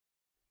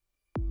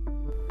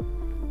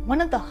One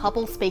of the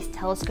Hubble Space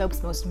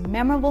Telescope's most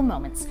memorable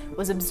moments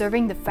was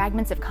observing the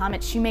fragments of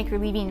Comet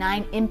Shoemaker-Levy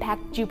 9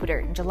 impact Jupiter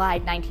in July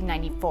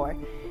 1994.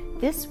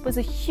 This was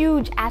a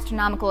huge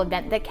astronomical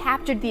event that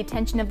captured the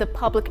attention of the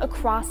public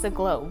across the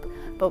globe.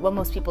 But what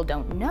most people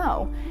don't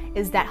know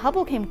is that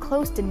Hubble came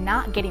close to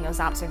not getting those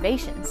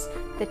observations.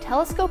 The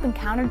telescope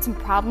encountered some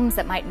problems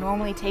that might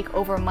normally take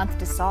over a month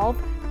to solve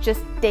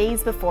just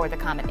days before the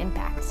comet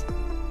impacts.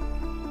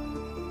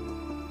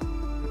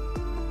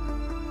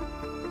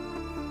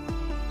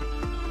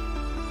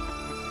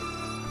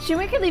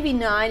 Shoemaker-Levy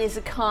 9 is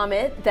a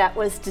comet that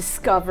was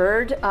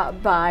discovered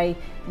by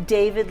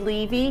David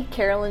Levy,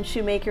 Carolyn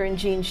Shoemaker, and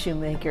Gene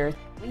Shoemaker.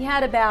 We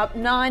had about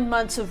 9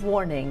 months of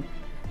warning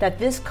that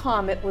this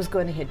comet was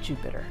going to hit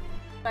Jupiter.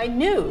 I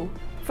knew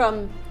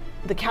from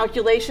the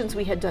calculations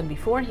we had done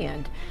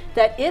beforehand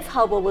that if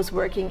Hubble was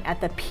working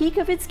at the peak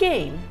of its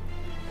game,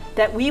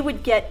 that we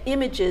would get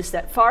images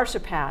that far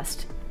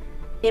surpassed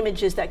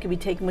images that could be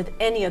taken with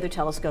any other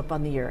telescope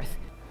on the Earth.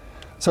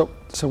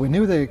 So we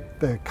knew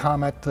the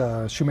comet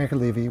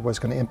Shoemaker-Levy was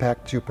going to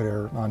impact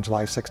Jupiter on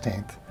July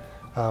 16th.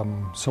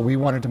 So we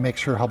wanted to make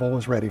sure Hubble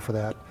was ready for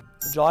that.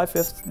 July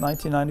 5th,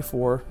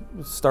 1994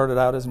 started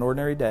out as an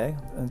ordinary day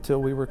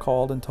until we were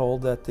called and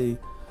told that the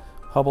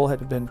Hubble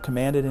had been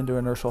commanded into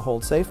inertial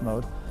hold safe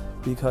mode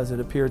because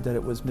it appeared that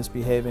it was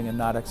misbehaving and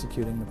not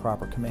executing the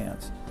proper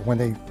commands. When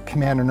they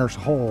command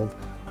inertial hold,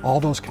 all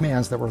those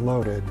commands that were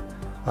loaded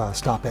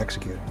stop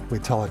executing. We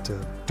tell it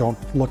to don't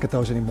look at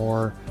those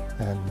anymore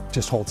and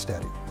just hold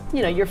steady.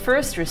 You know, your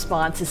first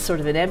response is sort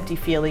of an empty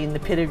feeling in the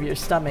pit of your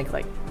stomach,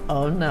 like,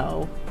 oh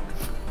no,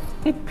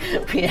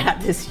 we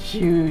have this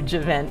huge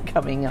event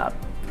coming up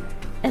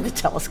and the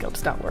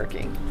telescope's not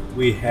working.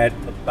 We had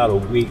about a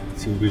week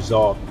to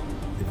resolve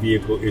the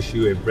vehicle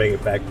issue and bring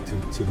it back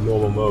to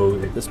normal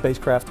mode. The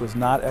spacecraft was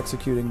not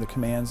executing the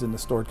commands in the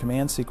stored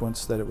command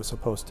sequence that it was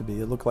supposed to be.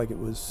 It looked like it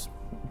was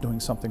doing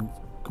something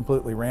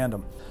completely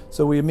random.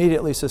 So we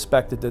immediately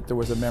suspected that there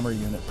was a memory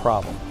unit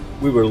problem.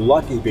 We were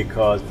lucky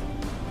because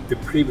the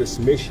previous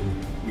mission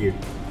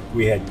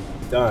we had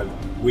done,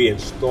 we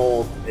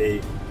installed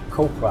a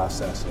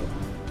coprocessor.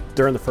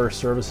 During the first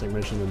servicing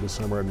mission in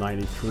December of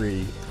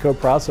 '93, the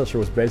coprocessor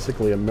was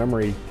basically a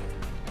memory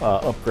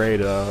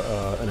upgrade,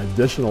 an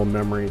additional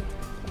memory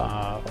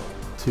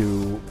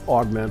to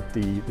augment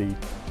the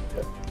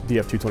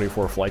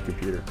DF-224 flight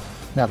computer.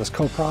 Now this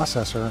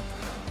coprocessor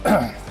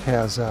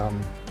has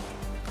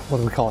what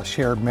do we call a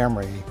shared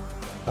memory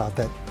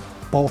that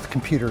both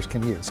computers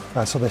can use.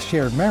 So the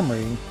shared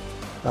memory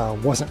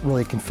wasn't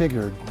really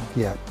configured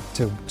yet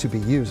to be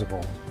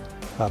usable,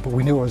 but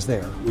we knew it was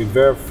there. We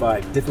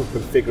verified different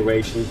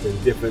configurations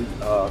and different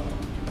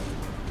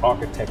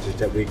architectures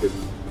that we could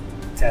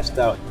test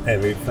out,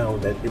 and we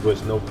found that it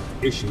was no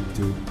issue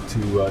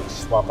to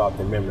swap out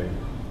the memory.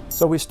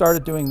 So we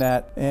started doing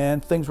that,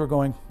 and things were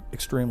going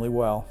extremely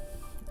well.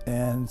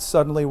 And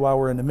suddenly, while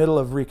we're in the middle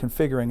of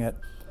reconfiguring it,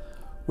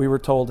 we were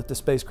told that the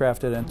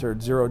spacecraft had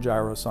entered zero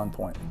gyro sun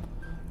point,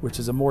 which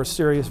is a more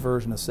serious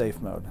version of safe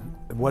mode.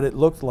 What it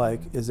looked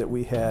like is that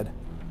we had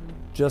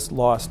just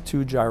lost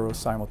 2 gyros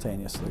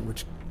simultaneously,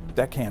 which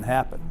that can't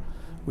happen.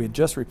 We had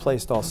just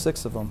replaced all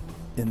 6 of them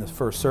in the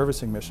first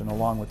servicing mission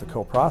along with the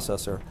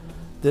coprocessor.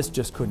 This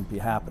just couldn't be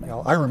happening. You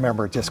know, I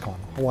remember just going,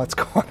 what's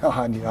going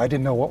on? I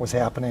didn't know what was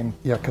happening.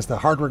 Yeah, because the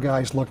hardware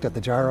guys looked at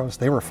the gyros,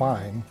 they were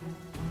fine,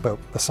 but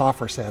the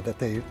software said that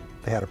they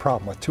had a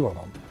problem with 2 of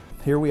them.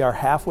 Here we are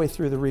halfway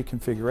through the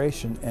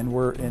reconfiguration and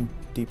we're in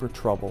deeper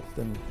trouble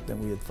than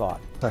we had thought.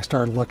 I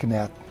started looking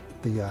at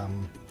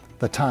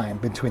the time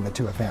between the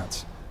 2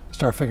 events.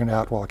 Started figuring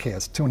out, well, okay,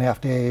 it's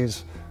 2.5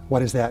 days.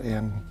 What is that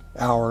in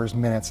hours,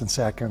 minutes, and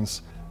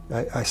seconds?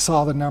 I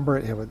saw the number,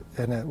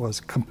 and it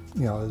was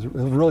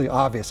really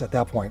obvious at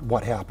that point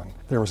what happened.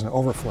 There was an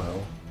overflow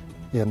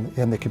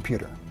in the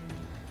computer.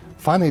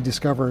 Finally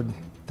discovered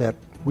that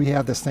we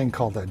have this thing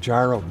called the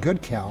gyro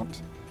good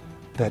count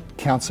that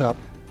counts up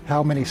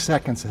how many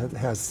seconds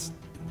has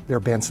there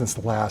been since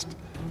the last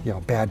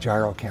bad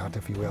gyro count,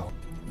 if you will.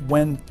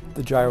 When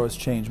the gyros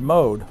change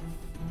mode,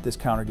 this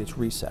counter gets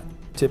reset.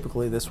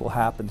 Typically this will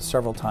happen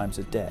several times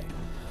a day.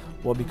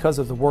 Well, because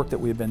of the work that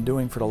we've been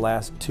doing for the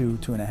last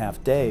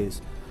 2.5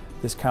 days,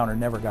 this counter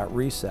never got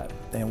reset.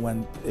 And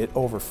when it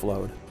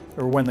overflowed,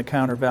 or when the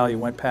counter value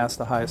went past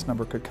the highest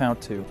number it could count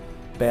to,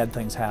 bad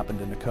things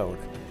happened in the code.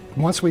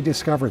 Once we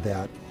discovered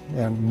that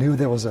and knew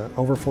there was an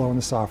overflow in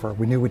the software,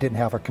 we knew we didn't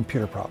have a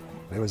computer problem.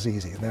 It was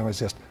easy. And then it was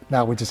just,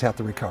 now we just have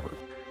to recover.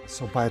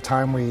 So by the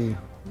time we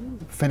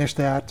finished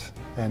that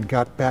and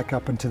got back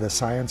up into the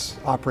science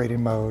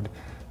operating mode,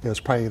 it was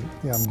probably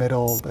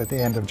at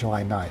the end of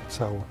July 9th.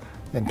 So,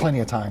 and plenty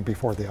of time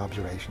before the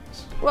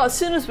observations. Well, as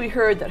soon as we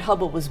heard that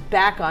Hubble was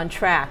back on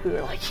track, we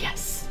were like,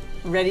 yes,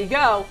 ready to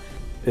go.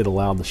 It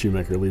allowed the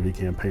Shoemaker-Levy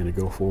campaign to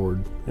go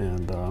forward,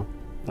 and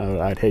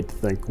I'd hate to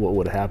think what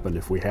would have happened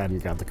if we hadn't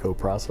got the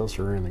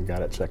coprocessor in and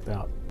got it checked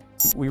out.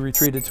 We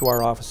retreated to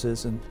our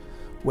offices and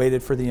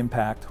waited for the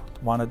impact,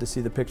 wanted to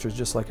see the pictures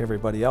just like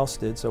everybody else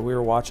did, so we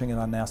were watching it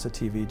on NASA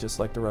TV just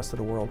like the rest of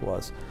the world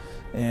was.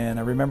 And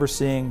I remember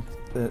seeing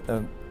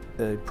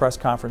a press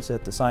conference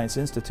at the Science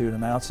Institute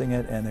announcing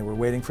it, and they were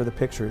waiting for the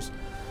pictures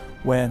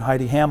when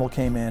Heidi Hamill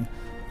came in,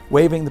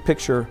 waving the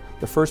picture,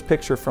 the first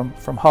picture from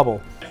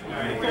Hubble.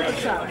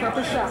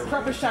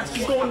 Purple shot,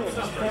 she's going in.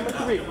 Camera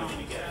 3.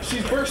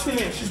 She's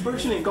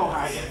bursting in, go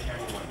Heidi.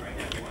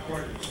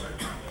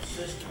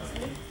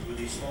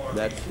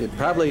 That it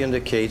probably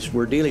indicates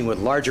we're dealing with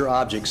larger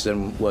objects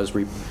than was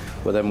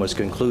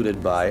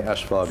concluded by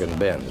Ashfog and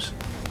Benz.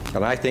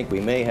 And I think we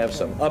may have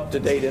some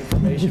up-to-date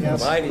information from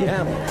Heidi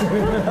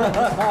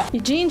Hamill.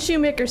 Gene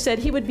Shoemaker said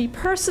he would be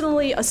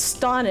personally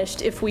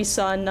astonished if we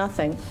saw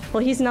nothing.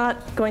 Well, he's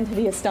not going to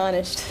be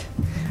astonished.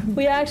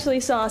 We actually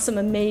saw some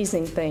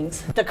amazing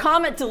things. The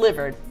comet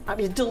delivered. I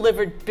mean, it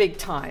delivered big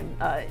time.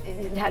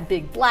 It had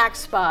big black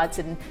spots,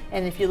 and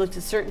if you looked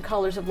at certain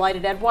colors of light,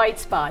 it had white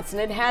spots,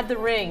 and it had the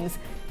rings,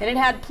 and it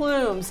had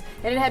plumes,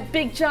 and it had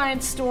big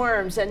giant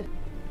storms. And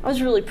I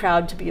was really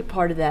proud to be a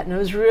part of that, and I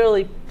was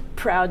really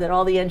proud that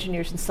all the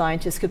engineers and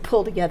scientists could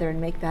pull together and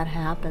make that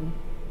happen.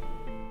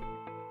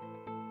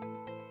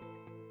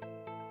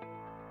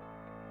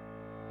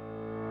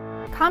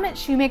 Comet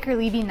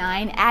Shoemaker-Levy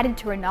 9 added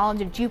to our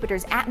knowledge of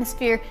Jupiter's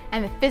atmosphere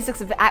and the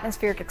physics of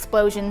atmospheric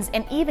explosions,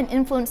 and even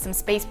influenced some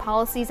space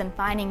policies and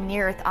finding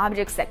near-Earth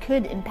objects that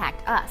could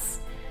impact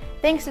us.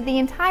 Thanks to the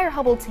entire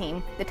Hubble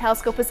team, the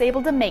telescope was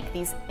able to make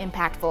these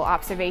impactful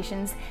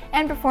observations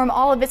and perform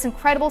all of its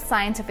incredible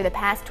science over the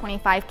past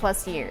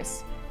 25+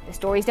 years. The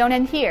stories don't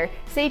end here.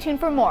 Stay tuned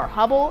for more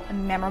Hubble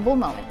memorable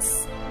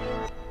moments.